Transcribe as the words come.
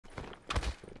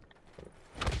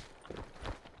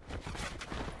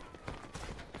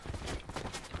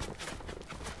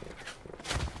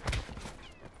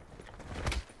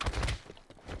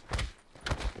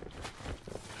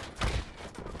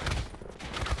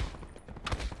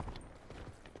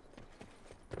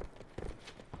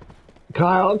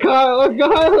Kyle, you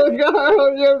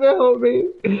have to help me.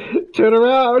 Turn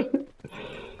around.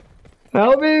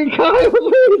 Help me, Kyle,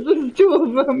 please. There's two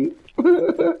of them.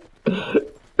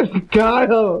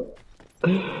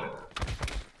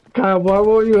 Kyle, why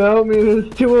won't you help me?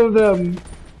 There's two of them.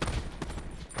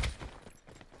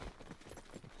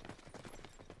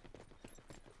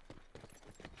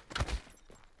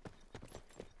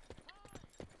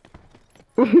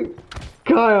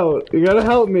 Kyle, you gotta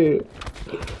help me.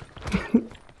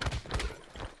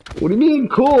 What do you mean,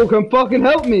 cool? Come fucking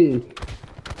help me.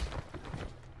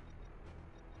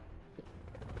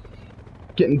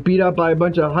 Getting beat up by a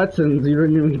bunch of Hudsons, you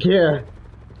don't even care.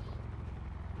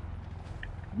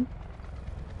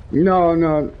 No,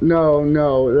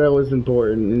 that was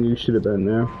important, and you should have been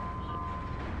there.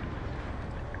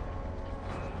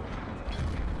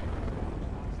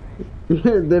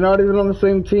 They're not even on the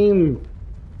same team.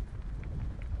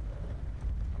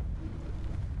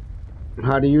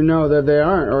 How do you know that they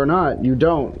aren't or not? You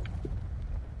don't.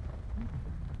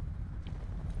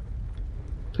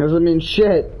 Doesn't mean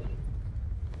shit.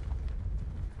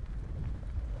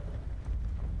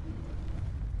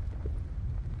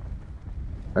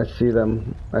 I see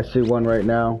them. I see one right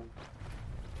now.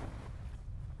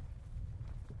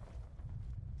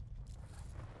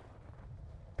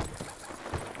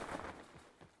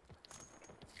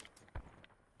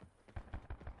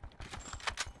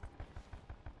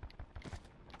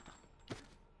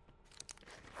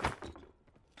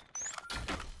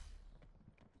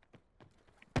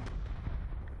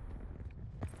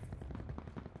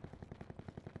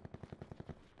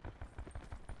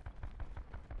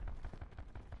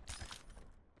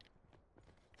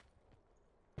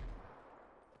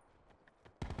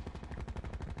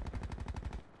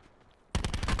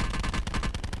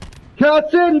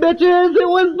 Shots in, bitches! It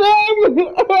was them!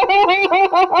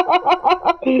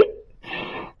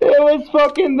 It was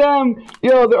fucking them!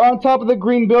 Yo, they're on top of the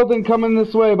green building coming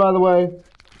this way, by the way.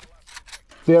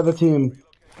 The other team.